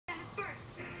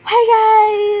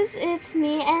Hi guys, it's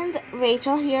me and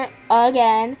Rachel here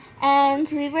again, and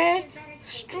we were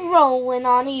strolling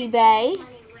on eBay,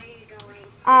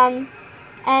 and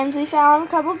we found a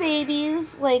couple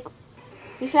babies. Like,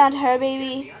 we found her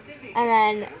baby, and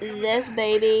then this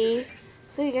baby,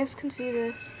 so you guys can see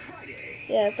this.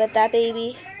 Yeah, but that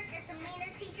baby,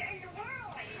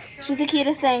 she's the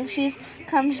cutest thing. She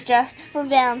comes just for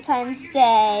Valentine's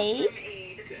Day.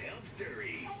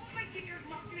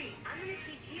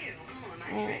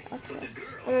 What's it?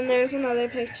 And then there's another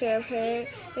picture of her.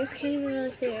 I just can't even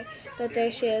really see her, but there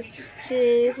she is.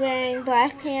 She's wearing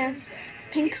black pants,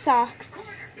 pink socks.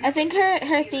 I think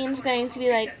her theme's going to be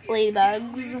like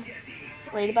ladybugs.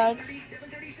 Ladybugs.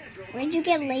 Where'd you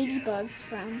get ladybugs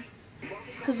from?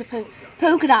 Because of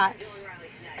polka dots.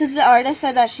 Because the artist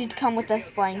said that she'd come with this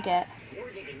blanket.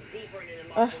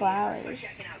 Or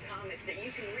flowers.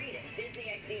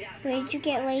 Where'd you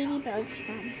get ladybugs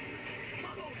from?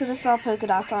 Because I saw polka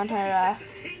dots on her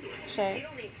shirt.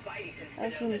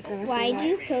 Why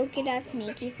do polka dots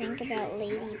make you think about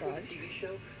ladybugs?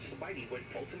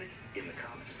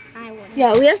 I wouldn't.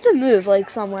 Yeah, we have to move, like,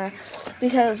 somewhere.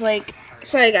 Because, like,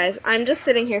 sorry guys, I'm just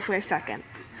sitting here for a second.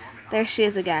 There she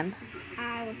is again.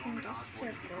 I would think of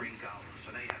circles.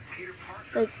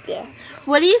 Like, yeah.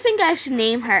 What do you think I should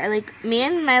name her? Like, me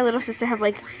and my little sister have,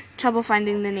 like, trouble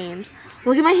finding the names.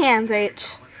 Look at my hands,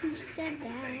 Rach. Who said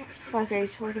that? Look,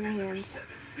 Rach, look at my hands.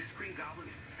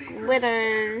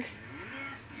 Glitter.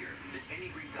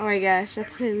 Oh my gosh,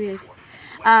 that's so weird.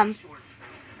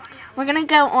 We're gonna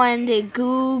go on to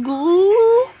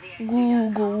Google,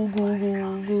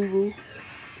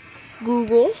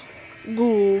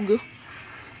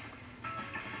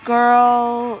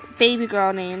 baby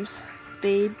girl names.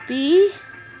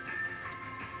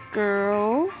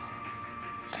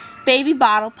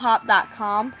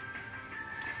 Babybottlepop.com.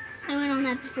 I went on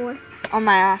that before. On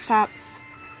my laptop.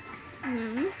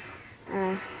 No.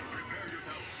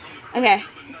 Okay.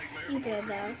 Stupid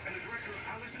though.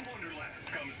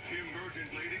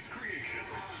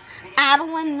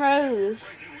 Adeline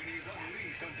Rose.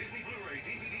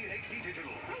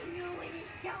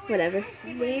 Whatever.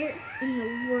 Where in the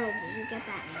world did you get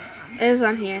that name from? It is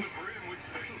on here.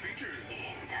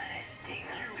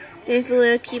 There's a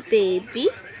little cute baby.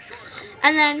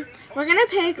 And then we're gonna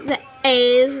pick the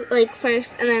A's like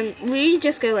first, and then we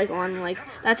just go like on like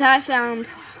that's how I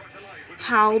found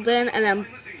Halden and then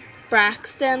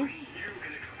Braxton.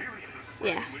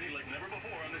 Yeah.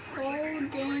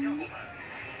 Holden.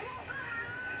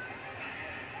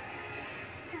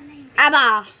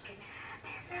 Abba.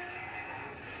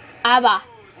 Abba.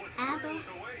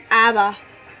 Abba.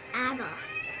 Abba.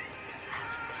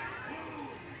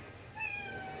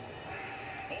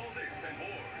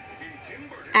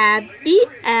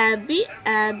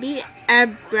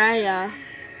 Abria.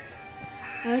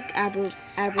 I like Abby.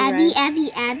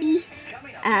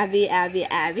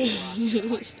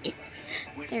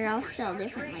 They're all spelled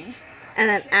differently. And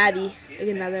then Abby is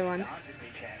another one.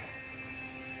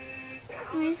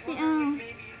 Where's the oh?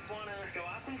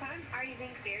 Are you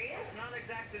being serious? Not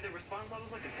exactly the response I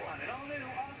was looking for. It all new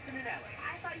Austin and Ellie.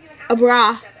 I thought you A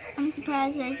bra. I'm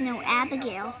surprised there's no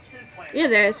Abigail. Yeah,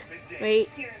 there is. Wait.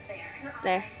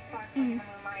 There.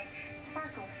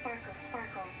 Sparkle, sparkle,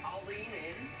 sparkle. I'll lean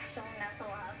in. She'll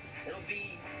nestle up. It'll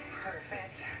be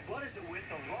perfect. What is it with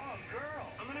the wrong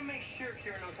girl? I'm gonna make sure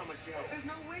Kira knows how much she helps. There's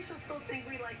no way she'll still think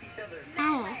we like each other.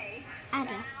 No way.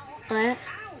 Ada. What?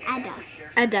 Ada.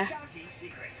 Ada.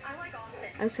 I like Austin.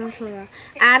 That sounds so well.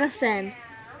 Addison.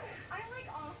 I like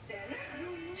Austin.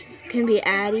 Can be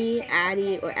Addie,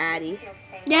 or Addie.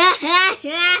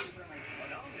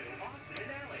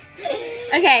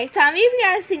 Okay, tell me if you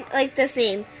guys think like this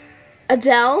name.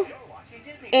 Adele.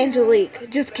 Angelique.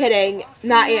 Just kidding.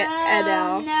 Not yet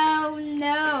Adele. No.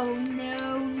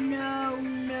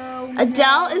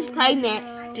 Adele is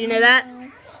pregnant. Do you know that?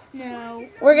 No.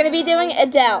 We're gonna be doing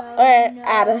Adele or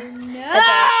Ada.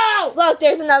 Adele. Look,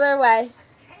 there's another way.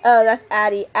 Oh, that's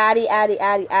Addie. Addie.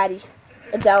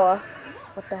 Adela.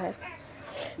 What the heck?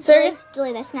 So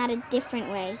Julie, that's not a different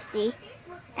way. See?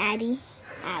 Addie.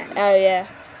 oh yeah.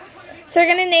 So we're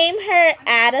gonna name her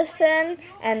Addison,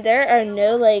 and there are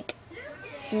no like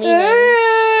meanings.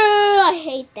 I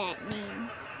hate that name.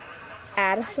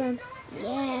 Addison.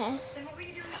 Yes.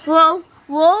 Well,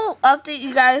 we'll update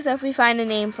you guys if we find a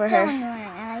name for her.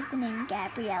 I like the name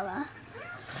Gabriella.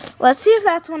 Let's see if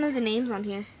that's one of the names on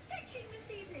here.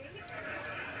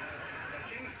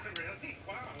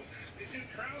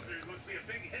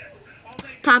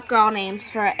 Top girl names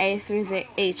for A through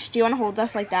H. Do you want to hold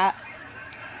us like that?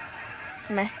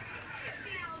 Come here.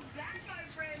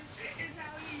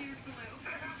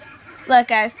 Look,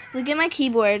 guys, look at my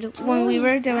keyboard when we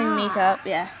were doing makeup.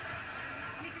 Yeah.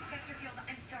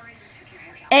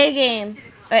 A game.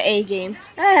 Or A game.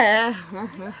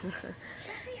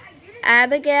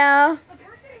 Abigail,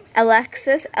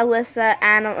 Alexis, Alyssa,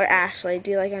 Anna, or Ashley.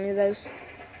 Do you like any of those?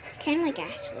 Kind of like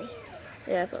Ashley.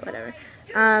 Yeah, but whatever.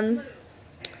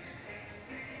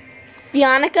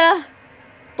 Bianca,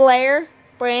 Blair,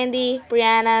 Brandy,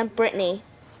 Brianna, Brittany.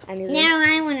 Any of those? Now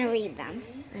I want to read them.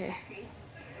 Okay.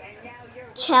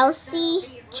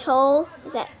 Chelsea, Chol,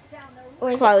 is that,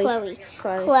 or is Chloe. it Chloe?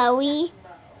 Chloe. Chloe,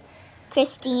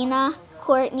 Christina,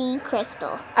 Courtney,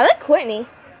 Crystal. I like Courtney.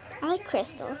 I like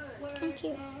Crystal. It's kind of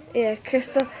cute. Yeah,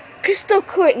 Crystal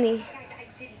Courtney.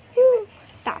 Woo.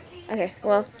 Stop. Okay,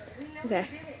 well, okay.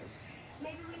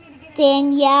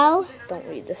 Danielle. Don't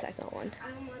read the second one.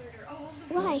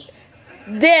 Why?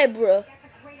 Deborah.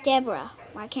 Deborah.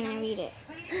 Why can't I read it?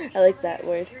 I like that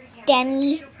word.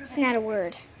 Demi. It's not a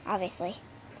word, obviously.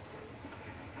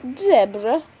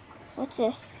 Deborah. What's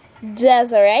this?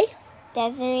 Desiree.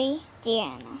 Desiree.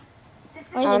 Deanna.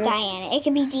 Or is it Diana? It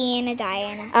could be Deanna,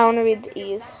 Diana. I want to read the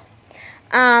E's.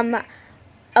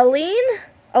 Aline,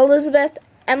 Elizabeth,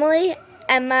 Emily,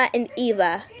 Emma, and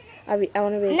Eva. I want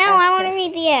to read. No, I want to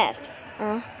read the F's.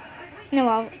 Oh.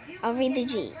 No, I'll read the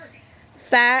G's.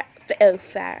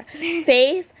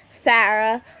 Faith,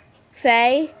 Farah,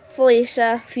 Faye,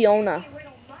 Felicia, Fiona.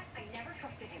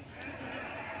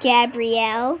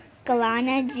 Gabrielle,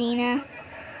 Galana, Gina,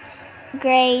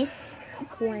 Grace,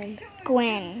 Gwen.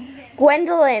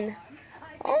 Gwendolyn.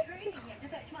 Oh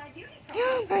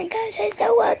my God, that's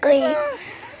so ugly.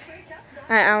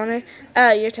 Alright, I want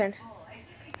to. Your turn.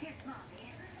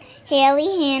 Haley,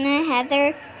 Hannah,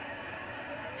 Heather.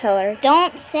 Hillary.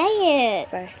 Don't say it.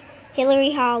 Sorry.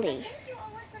 Hillary, Holly.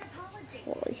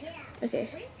 Holy. Okay.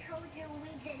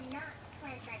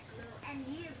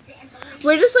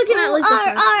 We're just looking at like the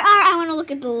front. I want to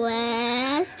look at the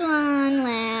last one.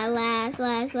 Last.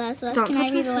 Don't Can touch I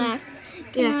read the my last?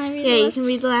 Yeah, you can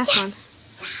read the last one.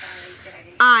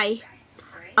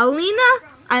 Alina,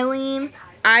 Eileen,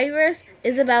 Iris,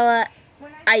 Isabella,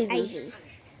 Ivy.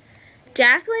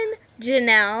 Jacqueline,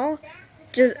 Janelle,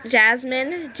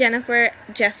 Jasmine, Jennifer,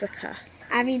 Jessica.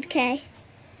 I read K.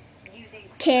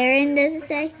 Karen, does it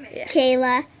say? Yeah.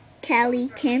 Kayla, Kelly,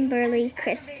 Kimberly,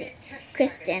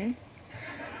 Kristen.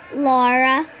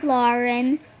 Laura,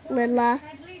 Lauren, Lila,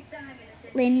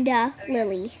 Linda,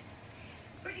 Lily.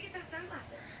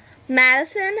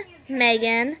 Madison,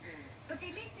 Megan,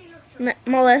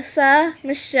 Melissa,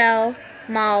 Michelle,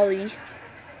 Molly.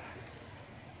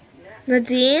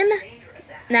 Nadine,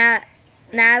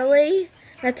 Natalie,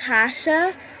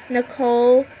 Natasha,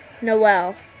 Nicole,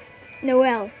 Noelle.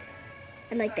 Noelle.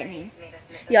 I like that name.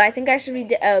 Yeah, I think I should read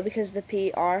the O because the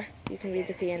P-R. You can read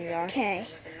the P and the R. Okay.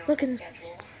 Look at this.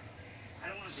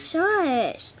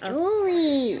 Shush,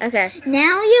 Julie. Okay.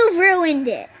 Now you've ruined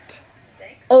it.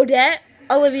 Odette,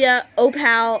 Olivia,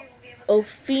 Opal,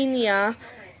 Ophenia,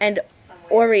 and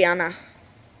Oriana.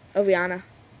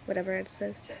 Whatever it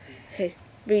says. Okay,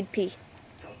 read P.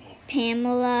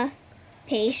 Pamela,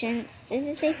 Patience. Does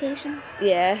it say Patience?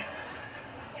 Yeah.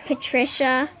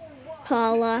 Patricia,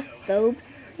 Paula, Phoebe.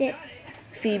 Is it?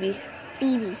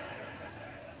 Phoebe.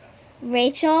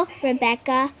 Rachel,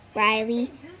 Rebecca,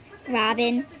 Riley,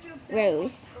 Robin,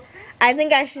 Rose. I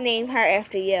think I should name her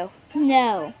after you.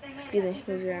 No, Excuse me.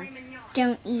 Move your arm.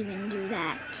 don't even do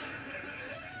that.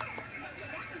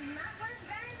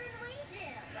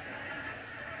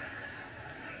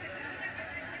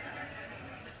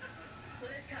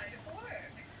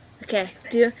 Okay.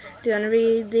 Do you want to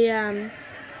read the H,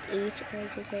 I,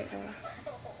 J, K, L,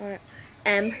 or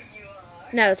M?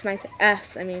 No, it's my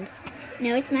S. I mean.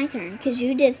 No, it's my turn, because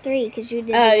you did 3, because you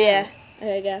did Oh the yeah.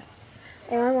 There you go.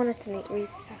 Oh, I wanted to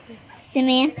read stuff.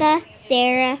 Samantha,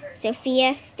 Sarah,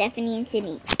 Sophia, Stephanie, and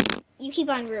Sydney. You keep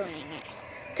on ruining it.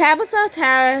 Tabitha,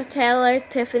 Tara, Taylor,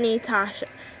 Tiffany, Tasha,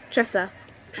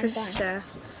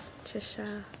 Trisha.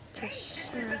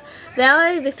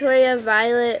 Valerie, Victoria,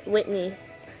 Violet, Whitney.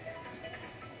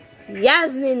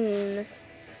 Yasmin,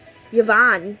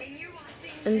 Yvonne,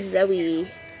 and Zoe.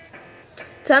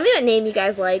 Tell me what name you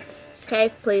guys like.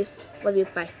 Okay, please. Love you.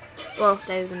 Bye. Well,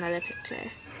 there's another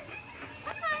picture.